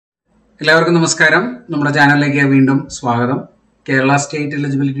എല്ലാവർക്കും നമസ്കാരം. നമ്മുടെ ചാനലിലേക്ക് വീണ്ടും സ്വാഗതം. Kerala state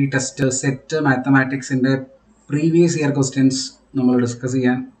eligibility test set മാത്തമാറ്റിക്സിന്റെ previous year questions നമ്മൾ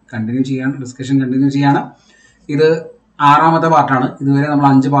ഡിസ്കഷൻ കണ്ടിന്യൂ ചെയ്യാണ്. ഇത് 6ാമത്തെ പാർട്ടാണ്. ഇതുവരെ നമ്മൾ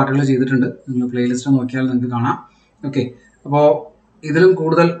 5 പാർട്ടുകൾ ചെയ്തിട്ടുണ്ട്. നിങ്ങൾ പ്ലേലിസ്റ്റ് നോക്കിയാൽ നിങ്ങൾക്ക് കാണാം. ഓക്കെ, അപ്പോൾ ഇതിലും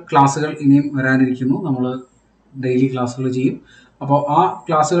കൂടുതൽ ക്ലാസ്സുകൾ ഇനിയും വരാനിരിക്കുന്നു. നമ്മൾ ഡെയിലി ക്ലാസ്സുകൾ ചെയ്യും. അപ്പോൾ ആ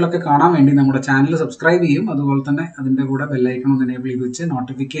ക്ലാസ്സുകളൊക്കെ കാണാൻ വേണ്ടി നമ്മുടെ ചാനൽ സബ്സ്ക്രൈബ് ചെയ്യും. അതുപോലെ തന്നെ അതിൻ്റെ കൂടെ ബെല്ലൈക്കൺ ഒന്ന് എനേബിൾ ചെയ്ത് വെച്ച്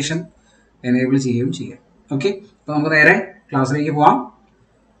നോട്ടിഫിക്കേഷൻ എനേബിൾ ചെയ്യുകയും ചെയ്യാം. ഓക്കെ, അപ്പോൾ നമുക്ക് നേരെ ക്ലാസ്സിലേക്ക് പോവാം.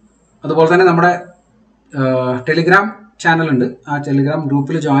 അതുപോലെ തന്നെ നമ്മുടെ ടെലിഗ്രാം ചാനലുണ്ട്. ആ ടെലിഗ്രാം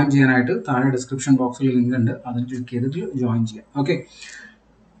ഗ്രൂപ്പിൽ ജോയിൻ ചെയ്യാനായിട്ട് താഴെ ഡിസ്ക്രിപ്ഷൻ ബോക്സിൽ ലിങ്ക് ഉണ്ട്. അതിൽ ക്ലിക്ക് ചെയ്തിട്ട് ജോയിൻ ചെയ്യാം. ഓക്കെ,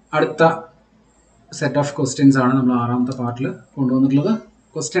 അടുത്ത സെറ്റ് ഓഫ് ക്വസ്റ്റ്യൻസ് ആണ് നമ്മൾ 6ാമത്തെ പാർട്ടിൽ കൊണ്ടുവന്നിട്ടുള്ളത്.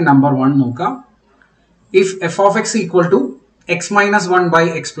 ക്വസ്റ്റ്യൻ നമ്പർ 1 നോക്കാം. If F of X equal to x minus 1 by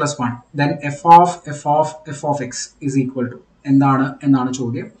x plus 1 then f of x is equal to എന്നാണ്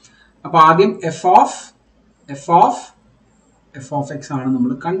ചോദ്യം. അപ്പോൾ ആദ്യം f of x ആണ്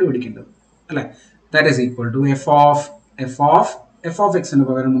നമ്മൾ കണ്ടുപിടിക്കേണ്ടത് അല്ലേ. That is equal to f of x ന്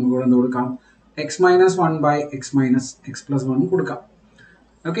പകരം നമുക്ക് ഇവിടെ എന്ത് കൊടുക്കാം? x minus 1 by x minus x plus 1 കൊടുക്കാം.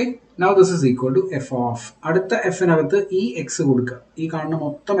 Okay, now this is equal to f of അടുത്ത എഫിനകത്ത് ഈ x കൊടുക്കുക. ഈ കാണുന്ന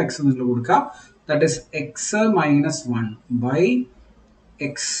മൊത്തം x നിങ്ങൾ കൊടുക്കുക. That is x minus 1 by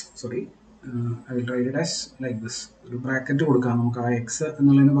x. Sorry, I will write it as like this. ഒരു ബ്രാക്കറ്റ് കൊടുക്കാം നമുക്ക്. ആ x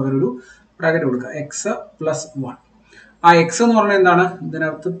എന്നുള്ളതിന് പകരം ഒരു ബ്രാക്കറ്റ് കൊടുക്കാം. x plus 1. ആ x എന്ന് പറഞ്ഞാൽ എന്താണ്?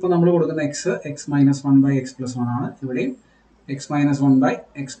 ഇതിനകത്ത് ഇപ്പോൾ നമ്മൾ കൊടുക്കുന്ന x minus 1 by x plus 1 ആണ്. ഇവിടെയും x minus 1 by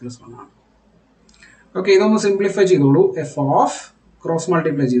x plus 1 ആണ്. ഓക്കെ, ഇതൊന്ന് സിംപ്ലിഫൈ ചെയ്തോളൂ. f of ക്രോസ്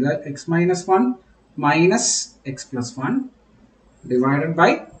മൾട്ടിപ്ലൈ ചെയ്താൽ x minus 1 minus x plus 1 divided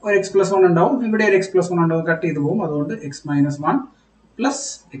by ഒരു x plus 1 ഉണ്ടാവും, ഇവിടെ ഒരു x plus 1 ഉണ്ടാവും, കട്ട് ചെയ്ത് പോകും. അതുകൊണ്ട് x minus 1 plus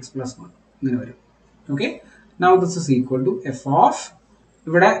x plus 1 ഇങ്ങനെ വരും. Okay, now this is equal to f of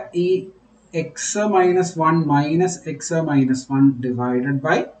ഇവിടെ ഈ x minus 1 minus x minus 1 divided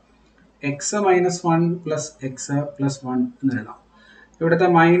by x minus 1 plus x plus 1 എന്ന് എഴുതാം. ഇവിടുത്തെ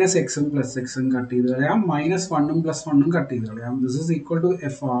മൈനസ് എക്സും പ്ലസ് എക്സും കട്ട് ചെയ്ത് കളയാം. മൈനസ് 1ഉം പ്ലസ് 1ഉം കട്ട് ചെയ്ത് കളയാം. This is equal to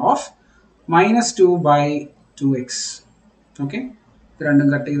F of minus 2 by 2x. Okay, ഇത് രണ്ടും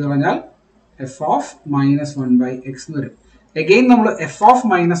കട്ട് ചെയ്ത് കഴിഞ്ഞാൽ F of minus 1 by x എന്ന് വരും. എഗെയിൻ നമ്മൾ F of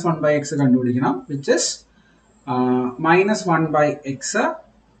minus 1 by x കണ്ടുപിടിക്കണം, which is minus 1 by x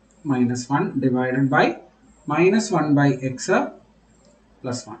minus 1 divided by minus 1 by x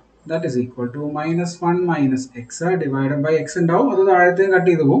plus 1. That is equal to minus 1 minus X divided by X ഉണ്ടാവും. അത് താഴത്തേക്ക് cut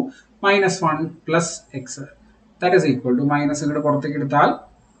ചെയ്ത് പോകും. Minus 1 plus X. That is equal to minus ഇങ്ങോട്ട് പുറത്തേക്ക് എടുത്താൽ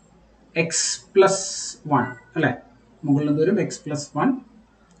X plus 1 അല്ലേ. മുകളിൽ നിന്ന് വരും x plus 1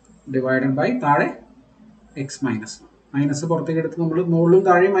 ഡിവൈഡഡ് ബൈ താഴെ x minus 1. മൈനസ് പുറത്തേക്ക് എടുത്ത് നമ്മൾ മുകളിലും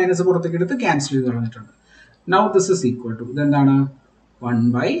താഴെയും മൈനസ് പുറത്തേക്ക് എടുത്ത് ക്യാൻസൽ ചെയ്ത് കളഞ്ഞിട്ടുണ്ട്. Now this is equal to ഇതെന്താണ്? 1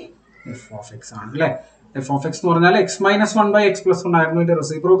 by f of x ആണ് അല്ലേ. f of x എന്ന് പറഞ്ഞാൽ x minus 1 by x plus 1 ആയിരുന്നു. ഇതിന്റെ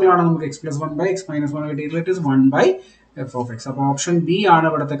റെസിപ്രോക്കൽ ആണ് നമുക്ക് x plus 1 by x minus 1 കിട്ടിയിട്ടുള്ളത്. It is 1 by f of x. അപ്പോൾ ഓപ്ഷൻ ബി ആണ്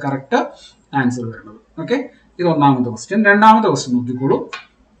ഇവിടുത്തെ കറക്റ്റ് ആൻസർ വരുന്നത്. ഓക്കെ, ഇത് ഒന്നാമത്തെ ക്വസ്റ്റ്യൻ. രണ്ടാമത്തെ ക്വസ്റ്റ്യൻ നോക്കിക്കോളൂ.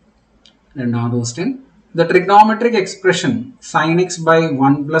 രണ്ടാമത്തെ question, the trigonometric expression sin x by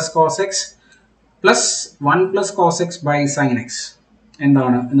 1 plus cos x plus 1 plus cos x by sin x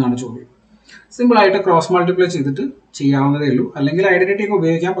എന്നാണ് ചോദ്യം. സിമ്പിൾ ആയിട്ട് ക്രോസ് മൾട്ടിപ്ലൈ ചെയ്തിട്ട് ചെയ്യാവുന്നതേ ഉള്ളൂ. അല്ലെങ്കിൽ ഐഡന്റിറ്റി ഒക്കെ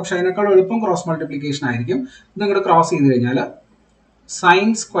ഉപയോഗിക്കാം, പക്ഷെ അതിനേക്കാൾ എളുപ്പം ക്രോസ് മൾട്ടിപ്ലിക്കേഷൻ ആയിരിക്കും. ഇത് ഇങ്ങോട്ട് ക്രോസ് ചെയ്ത് കഴിഞ്ഞാൽ സൈൻ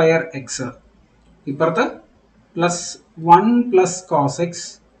സ്ക്വയർ എക്സ് ഇപ്പുറത്ത് plus 1 plus cos x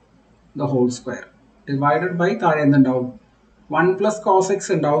the whole square divided by താഴെ എന്തുണ്ടാവും? 1 plus cos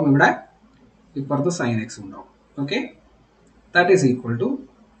x ഉണ്ടാവും, ഇവിടെ ഇപ്പുറത്ത് സൈൻ എക്സ് ഉണ്ടാവും. Okay, that is equal to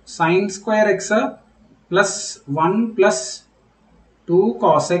sine square X plus 1 plus 2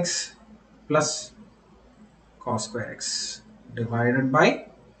 cos X plus cos square X divided by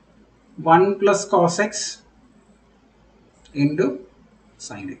 1 plus cos X into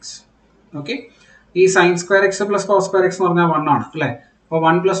sine X. Okay, ഈ sine square X plus cos square X എന്ന് പറഞ്ഞാൽ 1 ആണ് അല്ലേ. അപ്പോൾ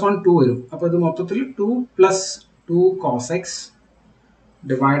 1 plus 1 2 വരും. അപ്പോൾ ഇത് മൊത്തത്തിൽ 2 plus 2 cos X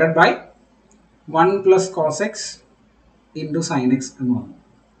divided by 1 plus cos x into sin x എന്ന് വന്നു.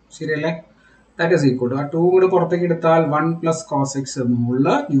 ശരിയല്ലേ? ദാറ്റ് ഈസ് ഈക്വൽ ടു ആ 2 കൂടെ പുറത്തേക്ക് എടുത്താൽ 1 plus cos x മുകളിൽ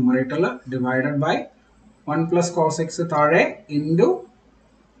ന്യൂമറേറ്ററിൽ divided by 1 plus cos x താഴെ ഇൻറ്റു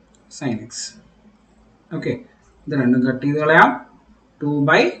sin x. ഓക്കെ, ഇത് രണ്ടും കട്ട് ചെയ്ത് കളയാം. 2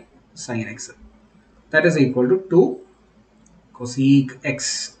 by sin x. That is equal to 2 cosec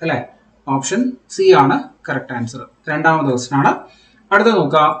x അല്ലേ. ഓപ്ഷൻ സി ആണ് കറക്റ്റ് ആൻസർ. രണ്ടാമത്തെ ക്വസ്റ്റ്യൻ ആണ്. അടുത്ത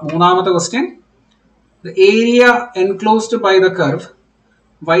നോക്കാം, മൂന്നാമത്തെ question. The area enclosed by the curve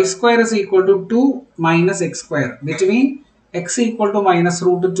y square is equal to 2 minus x square between x equal to minus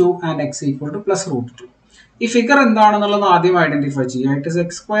root 2 and x equal to plus root 2. ഈ figure എന്താണെന്നുള്ളത് ആദ്യം identify ചെയ്യുക. It is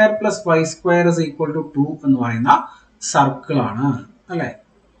X square plus Y square is equal to 2 എന്ന് പറയുന്ന circle ആണ് അല്ലെ.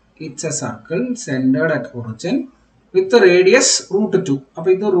 It's A circle centred at origin with radius √2. അപ്പൊ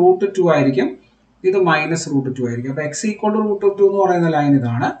ഇത് √2 ആയിരിക്കും, ഇത് -√2 ആയിരിക്കും. അപ്പൊ എക്സ് ഈക്വൽ ടു √2 എന്ന് പറയുന്ന ലൈൻ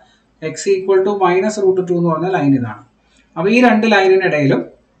ഇതാണ്, എക്സ് ഈക്വൽ ടു -√2 എന്ന് പറയുന്ന ലൈൻ ഇതാണ്. അപ്പൊ ഈ രണ്ട് ലൈനിനിടയിലും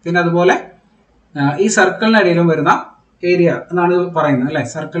പിന്നെ അതുപോലെ ഈ സർക്കിളിനിടയിലും വരുന്ന ഏരിയ എന്നാണ് പറയുന്നത് അല്ലെ.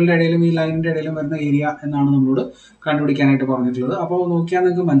 സർക്കിളിന്റെ ഇടയിലും ഈ ലൈനിന്റെ ഇടയിലും വരുന്ന ഏരിയ എന്നാണ് നമ്മളോട് കണ്ടുപിടിക്കാനായിട്ട് പറഞ്ഞിട്ടുള്ളത്. അപ്പോൾ നോക്കിയാൽ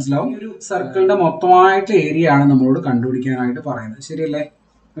നിങ്ങൾക്ക് മനസ്സിലാവും, ഒരു സർക്കിളിന്റെ മൊത്തമായിട്ട് ഏരിയ ആണ് നമ്മളോട് കണ്ടുപിടിക്കാനായിട്ട് പറയുന്നത്. ശരിയല്ലേ?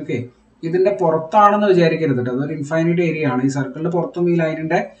 ഓക്കെ, ഇതിന്റെ പുറത്താണെന്ന് വിചാരിക്കരുത്, അതൊരു ഇൻഫൈനൈറ്റ് ഏരിയ ആണ്. ഈ സർക്കിളിന്റെ പുറത്തും ഈ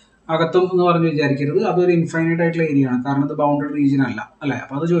ലൈനിന്റെ അകത്തും എന്ന് പറഞ്ഞ് വിചാരിക്കരുത്, അതൊരു ഇൻഫൈനൈറ്റ് ആയിട്ടുള്ള ഏരിയ ആണ്. കാരണം ഇത് ബൗണ്ടഡ് റീജിയൻ അല്ല അല്ലെ.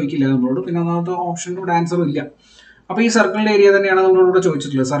 അപ്പൊ അത് ചോദിക്കില്ല നമ്മളോട്. പിന്നെ ഒന്നാമത്തെ ഓപ്ഷനിലൂടെ ആൻസറും ഇല്ല. അപ്പൊ ഈ സർക്കിളിന്റെ ഏരിയ തന്നെയാണ് നമ്മളോട്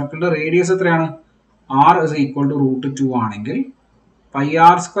ചോദിച്ചിട്ടുള്ളത്. സർക്കിളിന്റെ റേഡിയസ് എത്രയാണ്? r is equal to √2 ആണെങ്കിൽ പൈ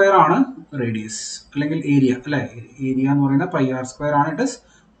ആർ സ്ക്വയർ ആണ് റേഡിയസ് അല്ലെങ്കിൽ ഏരിയ അല്ലെ. ഏരിയ എന്ന് പറയുന്നത് പൈ ആർ സ്ക്വയർ ആണ്. It is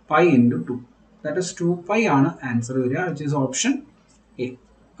pi into 2, that is 2π ആണ് ആൻസർ വരിക, which is option A.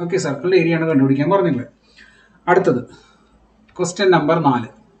 Okay, സർക്കിളിന്റെ ഏരിയ ആണ് കണ്ടുപിടിക്കാൻ പറഞ്ഞിട്ടുള്ളത്. അടുത്തത് question number 4.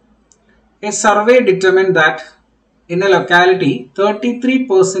 A survey determine that in A locality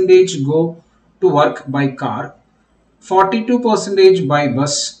 33% go to work by car, 42% by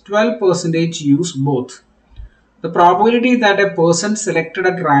bus, 12% use both. The probability that a person selected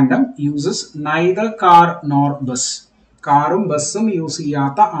at random uses neither car nor bus. കാറും ബസ്സും use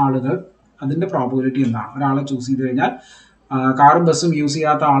ചെയ്യാത്ത ആളുകൾ, അതിന്റെ probability എന്താണ്? ഒരാളെ choose ചെയ്ത് കഴിഞ്ഞാൽ കാറും ബസ്സും യൂസ്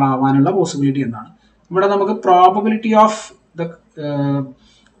ചെയ്യാത്ത ആളാവാനുള്ള പോസിബിലിറ്റി എന്താണ്? ഇവിടെ നമുക്ക് probability of the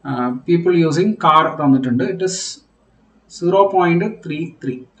people using car തന്നിട്ടുണ്ട്. ഇറ്റ് ഇസ്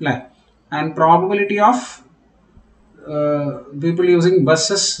 0.33 അല്ലേ. And probability of people using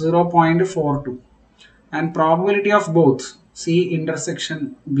buses 0.42 and probability of both C intersection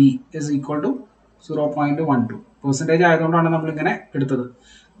B is equal to 0.12. Percentage ആയതുകൊണ്ടാണ് നമ്മൾ ഇങ്ങനെ എടുത്തത്.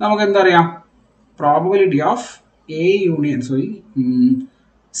 നമുക്ക് എന്താ അറിയാം? Probability of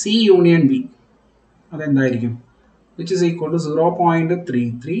C union B അതെന്തായിരിക്കും? Which is equal to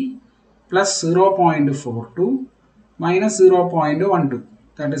 0.33 plus 0.42 minus 0.12,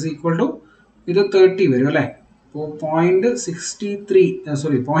 that is equal to ഇത് 30 വരും അല്ലേ. 0.63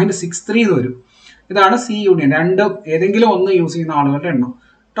 എന്ന് വരും. ഇതാണ് സി യൂണിയൻ. രണ്ടും ഏതെങ്കിലും ഒന്ന് യൂസ് ചെയ്യുന്ന ആളുകളുടെ എണ്ണം.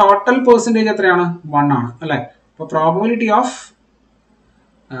 ടോട്ടൽ പെർസെൻറ്റേജ് എത്രയാണ്? 1 ആണ് അല്ലെ. അപ്പൊ probability of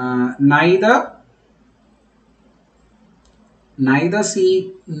neither C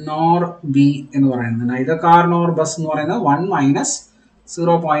nor B എന്ന് പറയുന്നത്, നൈദർ കാർ നോർ ബസ് എന്ന് പറയുന്നത് 1 മൈനസ്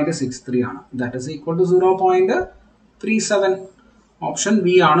 0.63 ആണ്. That is equal to 0.37. Option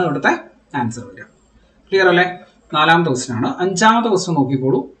B ആണ് ഇവിടുത്തെ ആൻസർ വരിക. ക്ലിയർ അല്ലേ? നാലാമത്തെ ക്വസ്റ്റ്യൻ ആണ്. അഞ്ചാമത്തെ ക്വസ്റ്റ്യൻ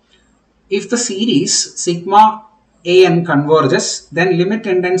നോക്കിക്കോളൂ. If the series sigma A N converges then limit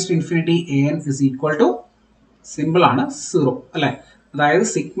tendons to infinity A N is equal to, simple ആണ്, 0 അല്ലെ. അതായത്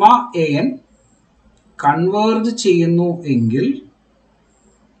സിഗ്മ എ എൻ കൺവേർജ് ചെയ്യുന്നു എങ്കിൽ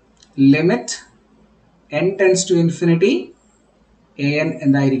limit N tense to infinity A N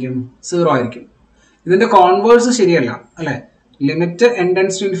എന്തായിരിക്കും? 0 ആയിരിക്കും. ഇതിന്റെ കോൺവേഴ്സ് ശരിയല്ല അല്ലെ. Limit N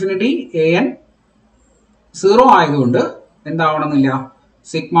tense to infinity A N 0 ആയതുകൊണ്ട് എന്താവണമെന്നില്ല?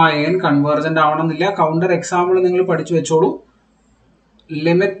 സിഗ്മ എ എൻ കൺവേർജന്റ് ആവണമെന്നില്ല. കൗണ്ടർ എക്സാമ്പിൾ നിങ്ങൾ പഠിച്ചു വെച്ചോളൂ.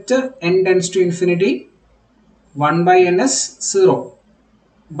 Limit N tense to infinity 1/n is 0,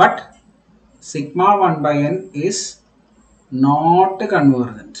 but sigma 1/n is not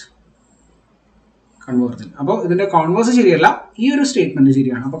convergent. അപ്പോൾ ഇതിന്റെ കോൺവേഴ്സ് ശരിയല്ല, ഈ ഒരു സ്റ്റേറ്റ്മെന്റ്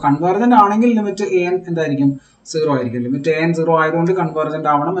ശരിയാണ്. അപ്പോൾ കൺവേർജന്റ് ആണെങ്കിൽ ലിമിറ്റ് എ എൻ എന്തായിരിക്കും? 0 ആയിരിക്കും. ലിമിറ്റ് എ എൻ 0 ആയതുകൊണ്ട് കൺവേർജന്റ്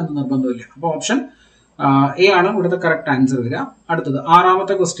ആവണം എന്ന് നിർബന്ധമില്ല. അപ്പോൾ ഓപ്ഷൻ എ ആണ് ഇവിടുത്തെ കറക്റ്റ് ആൻസർ വരിക. അടുത്തത്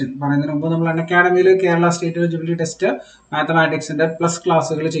ആറാമത്തെ ക്വസ്റ്റ്യൻ പറയുന്നതിന് മുമ്പ് നമ്മൾ അക്കാഡമിയിൽ Kerala state eligibility test മാത്തമാറ്റിക്സിന്റെ plus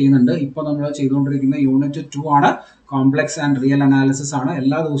ക്ലാസ്സുകൾ ചെയ്യുന്നുണ്ട്. ഇപ്പോൾ നമ്മൾ ചെയ്തുകൊണ്ടിരിക്കുന്ന യൂണിറ്റ് 2 ആണ്, കോംപ്ലക്സ് ആൻഡ് റിയൽ അനാലിസിസ് ആണ്.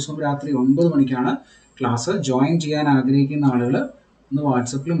 എല്ലാ ദിവസവും രാത്രി 9 മണിക്കാണ് ക്ലാസ്. ജോയിൻ ചെയ്യാൻ ആഗ്രഹിക്കുന്ന ആളുകൾ ഒന്ന്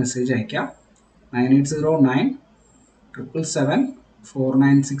വാട്സപ്പിൽ മെസ്സേജ് അയക്കാം.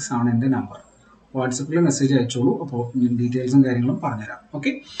 9809777496 ആണ് എൻ്റെ നമ്പർ. വാട്സപ്പിൽ മെസ്സേജ് അയച്ചോളൂ. അപ്പോൾ ഞാൻ ഡീറ്റെയിൽസും കാര്യങ്ങളും പറഞ്ഞുതരാം.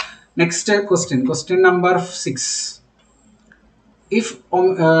 Okay, next question number 6. If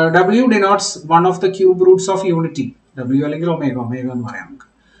W denotes one of the cube roots of unity, W അല്ലെങ്കിൽ ഒമേഗ എന്ന് പറയാം നമുക്ക്,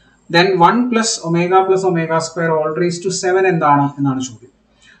 then 1 plus omega square all raised to 7 എന്നാണ് ചോദ്യം.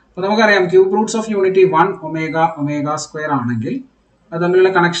 അപ്പോൾ നമുക്കറിയാം cube Roots of unity 1 omega square ആണെങ്കിൽ അത്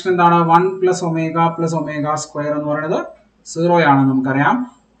തമ്മിലുള്ള കണക്ഷൻ എന്താണ്? 1 plus omega square എന്ന് പറയുന്നത് 0 ആണ് നമുക്കറിയാം.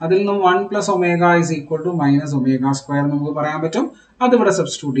 അതിൽ നിന്നും 1 plus omega is equal to minus omega square നമുക്ക് പറയാൻ പറ്റും. അത് ഇവിടെ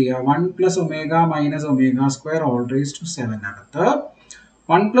സബ്സ്റ്റിറ്റ്യൂട്ട് ചെയ്യുക. 1 plus omega minus omega square all raised to 7 അടുത്ത്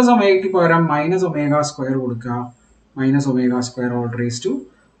 1 plus omega പകരം minus omega square കൊടുക്കുക. minus omega square all raised to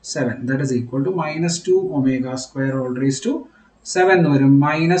 7. That is equal to minus 2 omega square all raised to 7 എന്ന് വരും.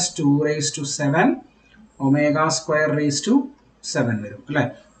 Minus 2 raised to 7 omega square raised to 7 വരും അല്ലേ.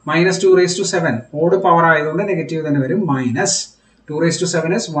 Minus 2 raised to 7 odd power ആയതുകൊണ്ട് negative തന്നെ വരും. Minus 2 raised to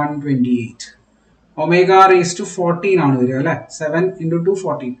 7 is 128. Omega raise to 14 ആണ് വരിക അല്ലെ. 7 into 2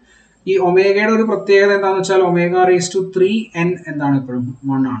 14. ഈ ഒമേഗയുടെ ഒരു പ്രത്യേകത എന്താണെന്ന് വെച്ചാൽ ഒമേഗ റേസ് ടു 3n എന്താണ് എപ്പോഴും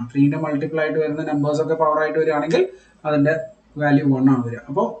 1 ആണ്. 3ന്റെ മൾട്ടിപ്പിൾ ആയിട്ട് വരുന്ന നമ്പേഴ്സ് ഒക്കെ പവർ ആയിട്ട് വരികയാണെങ്കിൽ അതിന്റെ വാല്യൂ 1 ആണ് വരിക.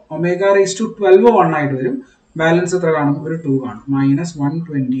 അപ്പോൾ ഒമേഗ റേസ് ടു 12 1 ആയിട്ട് വരും. ബാലൻസ് എത്ര കാണും? ഒരു 2 കാണും. Minus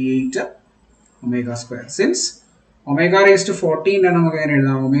 128 omega square. Since omega raise to 14 നമുക്ക് എങ്ങനെ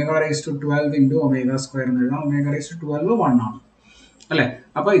എഴുതാം? Omega raise to 12 into omega square എന്ന് എഴുതാം. ഒമേഗ റേസ് ടു 12 1 ആണ് അല്ലെ.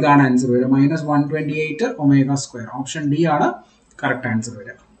 അപ്പൊ ഇതാണ് ആൻസർ വരിക. Minus 128 omega square. Option D ആണ് കറക്റ്റ് ആൻസർ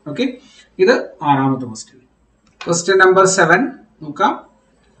വരിക. ഓക്കെ, ഇത് ആറാമത്തെ ക്വസ്റ്റ്യൻ. ക്വസ്റ്റ്യൻ നമ്പർ 7 നോക്കാം.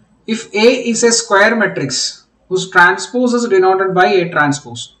 If A is A square matrix whose transpose is denoted by A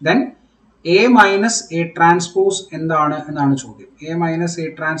transpose, then A minus A transpose എന്താണ് ചോദ്യം. A minus A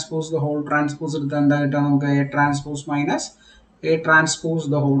transpose the whole transpose എടുത്താൽ എന്തായിട്ടാണ് നമുക്ക് A transpose minus A transpose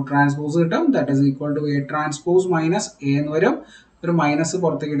the whole transpose കിട്ടും. That is equal to A transpose minus A എന്ന് വരും. ഒരു minus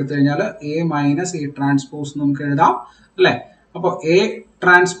പുറത്തേക്ക് എടുത്തു കഴിഞ്ഞാൽ A minus A transpose നമുക്ക് എഴുതാം അല്ലെ. അപ്പോൾ A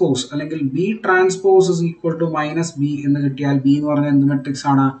transpose അല്ലെങ്കിൽ B transpose is equal to minus B എന്ന് കിട്ടിയാൽ B എന്ന് പറഞ്ഞാൽ എന്ത് മെട്രിക്സ്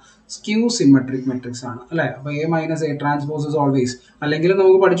ആണ്? സ്ക്യൂ സിമെട്രിക് മെട്രിക്സ് ആണ് അല്ലെ. അപ്പൊ A minus A transpose is always, അല്ലെങ്കിൽ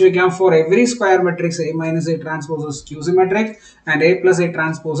നമുക്ക് പഠിച്ചു വെക്കാം, for every square matrix A minus A transpose is skew symmetric and A plus A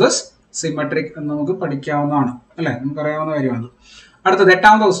transpose is symmetric എന്ന് നമുക്ക് പഠിക്കാവുന്നതാണ് അല്ലെ. നമുക്കറിയാവുന്ന കാര്യമാണ്. അടുത്തത്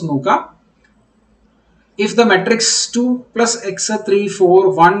എട്ടാമത്തെ ദിവസം നോക്കാം. If the matrix 2 plus x 3 4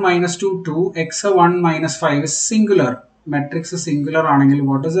 1 minus 2 2 x 1 minus 5 is singular, matrix singular ആണെങ്കിൽ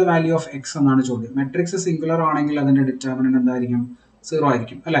what is the value of X എന്നാണ് ചോദ്യം. മെട്രിക്സ് സിംഗുലർ ആണെങ്കിൽ അതിന്റെ ഡിറ്റർമിനന്റ് എന്തായിരിക്കും? 0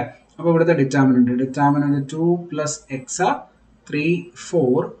 ആയിരിക്കും അല്ലെ. അപ്പൊ ഇവിടുത്തെ determinant 2 plus X 3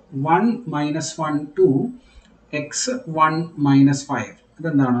 4 1 minus 1 2 X 1 minus 5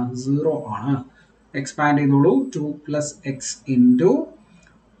 ഇതെന്താണ്? 0 ആണ്. എക്സ്പാൻഡ് ചെയ്തോളൂ. 2 plus X into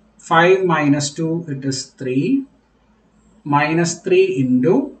 5 minus 2 it is 3 minus 3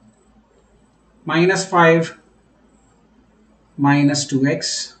 into minus 5 minus 2x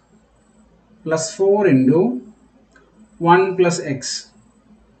plus 4 into 1 plus x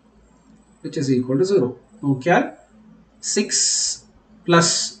which is equal to 0. നോക്കിയാൽ 6 plus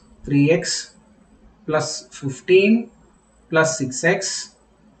 3x plus 15 plus 6x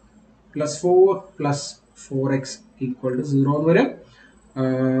plus 4 plus 4x equal to 0 എന്ന് വരും.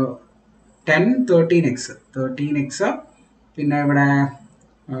 10 13x പിന്നെ ഇവിടെ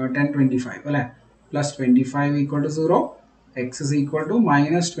 10 25 അല്ലെ. Plus 25 equal to 0. x is equal to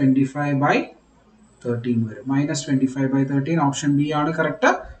minus 25 by 13 വരും. Minus 25 by 13 option B ആണ് correct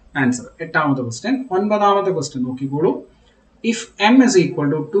answer. എട്ടാമത്തെ question. ഒൻപതാമത്തെ ക്വസ്റ്റ്യൻ നോക്കിക്കോളൂ. If m is equal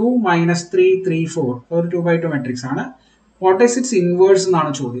to 2 minus 3 3 4 ഒരു 2x2 മെട്രിക്സ് ആണ്. വാട്ട് ഈസ് ഇറ്റ്സ് ഇൻവേഴ്സ്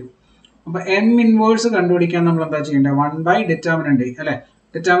എന്നാണ് ചോദ്യം. അപ്പൊ എം ഇൻവേഴ്സ് കണ്ടുപിടിക്കാൻ നമ്മൾ എന്താ ചെയ്യേണ്ടത്? 1 by ഡിറ്റർമിനന്റ് അല്ലെ.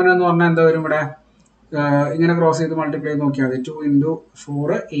 ഡിറ്റർമിനന്റ് എന്ന് പറഞ്ഞാൽ എന്താ വരും? ഇവിടെ ഇങ്ങനെ ക്രോസ് ചെയ്ത് മൾട്ടിപ്ലൈ ചെയ്ത് നോക്കിയാൽ മതി. 2 into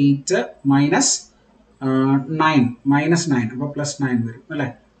 4 8 മൈനസ് 9 മൈനസ് 9 അപ്പൊ പ്ലസ് 9 വരും അല്ലെ.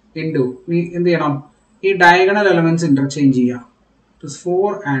 ഇൻറ്റു നീ എന്ത് ചെയ്യണം? ഈ ഡയഗണൽ എലമെന്റ്സ് ഇന്റർചേഞ്ച് ചെയ്യാം. 4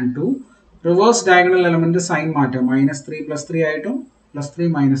 and 2 reverse diagonal element sign മാറ്റാം. മൈനസ് 3 പ്ലസ് 3 ആയിട്ടും പ്ലസ് 3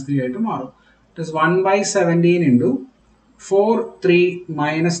 മൈനസ് 3 ആയിട്ടും മാറും. It is 1 by 17 into 4 3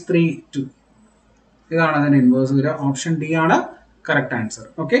 minus 3 2 ഇതാണ് അതിന്റെ ഇൻവേഴ്സ് വരിക. ഓപ്ഷൻ ഡി ആണ് കറക്റ്റ് ആൻസർ.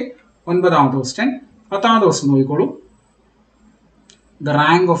 ഓക്കെ, ഒൻപതാമത്തെ ക്വസ്റ്റ്യൻ. പത്താമത്തെ ക്വസ്റ്റ്യൻ നോക്കിക്കോളൂ. The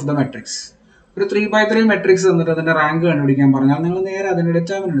rank of the matrix. ഒരു 3x3 മെട്രിക്സ് തന്നിട്ട് അതിന്റെ റാങ്ക് കണ്ടുപിടിക്കാൻ പറഞ്ഞാൽ നിങ്ങൾ നേരെ അതിന്റെ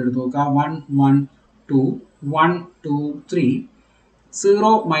ഡിറ്റർമിനന്റ് എടുത്ത് നോക്കുക. 1 1 2 1 2 3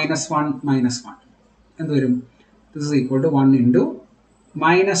 0 minus 1 minus 1 എന്ത് വരും? This is equal to 1 into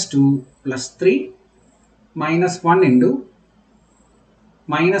minus 2 plus 3 minus 1 into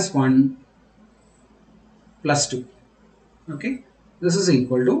minus 1 plus 2. Okay, this is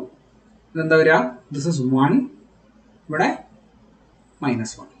equal to this is 1 ഇവിടെ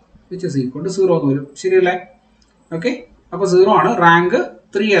minus 1 which is equal to 0 എന്ന് വരും. ശരിയല്ലേ? ഓക്കെ, അപ്പോൾ 0 ആണ്. റാങ്ക്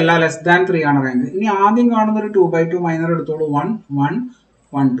 3 അല്ല, ലെസ് ദാൻ 3 ആണ് റാങ്ക്. ഇനി ആദ്യം കാണുന്ന ഒരു 2x2 മൈനർ എടുത്തോളൂ. 1 1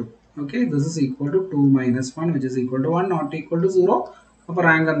 1 2. Okay, this is equal to 2 minus 1 which is equal to 1 not equal to 0. അപ്പോൾ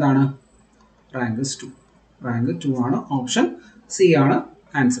റാങ്ക് എന്താണ്? Rank is 2. റാങ്ക് 2 ആണ്. ഓപ്ഷൻ സി ആണ്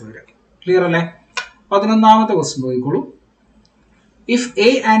ആൻസർ വരിക. ക്ലിയർ അല്ലേ? 11ാമത്തെ ക്വസ്റ്റ്യൻ നോക്കിക്കോളൂ. If A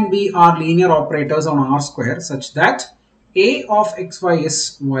and B R linear operators on R square such that A of X Y is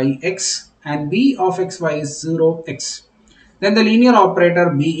why X and B of X Y is 0x, then the linear operator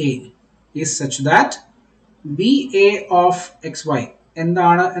BA is such that BA of xy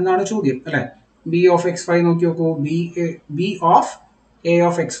എന്താണ് ചോദ്യം അല്ലെ. B of xy നോക്കി നോക്കൂ. B of A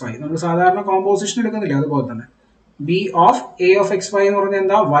of X Y. നമ്മൾ സാധാരണ composition എടുക്കുന്നില്ല, അതുപോലെ തന്നെ B of A of X Y എന്ന് പറഞ്ഞാൽ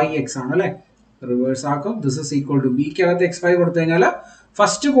എന്താ, വൈ എക്സ് ആണ് അല്ലെ. റിവേഴ്സ് ആക്കും. ദിസ് ഇസ് ഈക്വൽ ടു ബിക്ക് അകത്ത് എക്സ് വൈ കൊടുത്തു കഴിഞ്ഞാൽ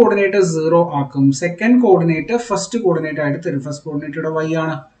ഫസ്റ്റ് കോർഡിനേറ്റ് 0 ആക്കും, സെക്കൻഡ് കോർഡിനേറ്റ് ഫസ്റ്റ് കോർഡിനേറ്റ് ആയിട്ട് തരും. ഫസ്റ്റ് കോർഡിനേറ്റ് വൈ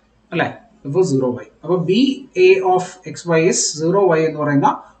ആണ് അല്ലെ, അപ്പോൾ 0y. അപ്പോൾ B A of X Y is 0y എന്ന് പറയുന്ന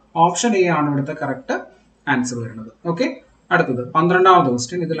ഓപ്ഷൻ എ ആണ് ഇവിടുത്തെ കറക്റ്റ് ആൻസർ വരുന്നത്. ഓക്കെ, അടുത്തത് 12ാമത്തെ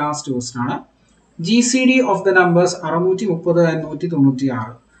ക്വസ്റ്റ്യൻ. ഇത് ലാസ്റ്റ് ക്വസ്റ്റ്യൻ ആണ്. G C D of the numbers 630 and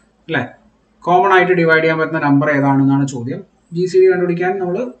 196 അല്ലെ. കോമൺ ആയിട്ട് ഡിവൈഡ് ചെയ്യാൻ പറ്റുന്ന നമ്പർ ഏതാണെന്നാണ് ചോദ്യം. ജി സി ഡി കണ്ടുപിടിക്കാൻ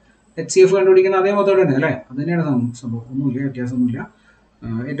നമ്മൾ എച്ച് സി എഫ് കണ്ടുപിടിക്കുന്ന അതേ മെത്തേഡ് തന്നെ അല്ലേ, അത് തന്നെയാണ് സംഭവം, ഒന്നുമില്ല, വ്യത്യാസമൊന്നുമില്ല.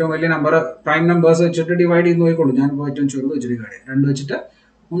 ഏറ്റവും വലിയ നമ്പർ പ്രൈം നമ്പേഴ്സ് വെച്ചിട്ട് ഡിവൈഡ് ചെയ്ത് നോക്കിക്കോളൂ. ഞാനിപ്പോൾ ഏറ്റവും ചെറുത് വെച്ചിട്ട് ഡിവൈഡ് ചെയ്യാം. 2 വെച്ചിട്ട്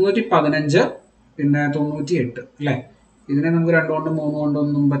 315 പിന്നെ 98 അല്ലേ. ഇതിനെ നമുക്ക് 2 കൊണ്ടും 3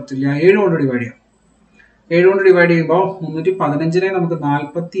 കൊണ്ടൊന്നും പറ്റില്ല, 7 കൊണ്ട് ഡിവൈഡ് ചെയ്യാം. 7 കൊണ്ട് ഡിവൈഡ് ചെയ്യുമ്പോൾ 315നെ നമുക്ക്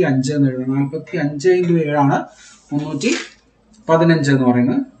 45 എന്ന് എഴുതാം. 45 × 7 ആണ് 315 എന്ന്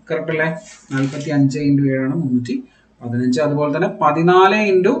പറയുന്നത്. കറക്റ്റ് അല്ലേ? 45 × 7 ആണ് 315. അതുപോലെ തന്നെ 14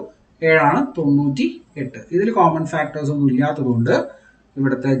 × 7 ആണ് 98. ഇതിൽ കോമൺ ഫാക്ടേഴ്സ് ഒന്നും ഇല്ലാത്തതുകൊണ്ട്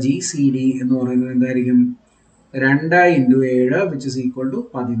ഇവിടുത്തെ ജി സി ഡി എന്ന് പറയുന്നത് എന്തായിരിക്കും, 2 × 7 വിച്ച് ഇസ് ഈക്വൽ ടു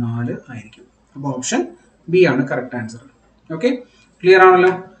 14 ആയിരിക്കും. അപ്പോൾ ഓപ്ഷൻ ബി ആണ് കറക്റ്റ് ആൻസർ. ഓക്കെ, ക്ലിയർ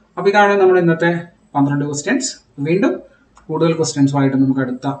ആണല്ലോ. അപ്പോൾ ഇതാണ് നമ്മൾ ഇന്നത്തെ 12 ക്വസ്റ്റ്യൻസ്. വീണ്ടും കൂടുതൽ ക്വസ്റ്റ്യൻസുമായിട്ട് നമുക്ക്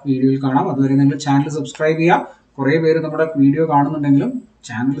അടുത്ത വീഡിയോയിൽ കാണാം. അതുവരെ നിങ്ങൾ ചാനൽ സബ്സ്ക്രൈബ് ചെയ്യുക. കുറേ പേര് നമ്മുടെ വീഡിയോ കാണുന്നുണ്ടെങ്കിലും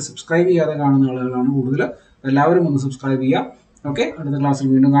ചാനൽ സബ്സ്ക്രൈബ് ചെയ്യാതെ കാണുന്ന ആളുകളാണ് കൂടുതൽ. എല്ലാവരും ഒന്ന് സബ്സ്ക്രൈബ് ചെയ്യുക. ഓക്കെ, അടുത്ത ക്ലാസ്സിൽ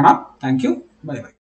വീണ്ടും കാണാം. Thank you, bye bye.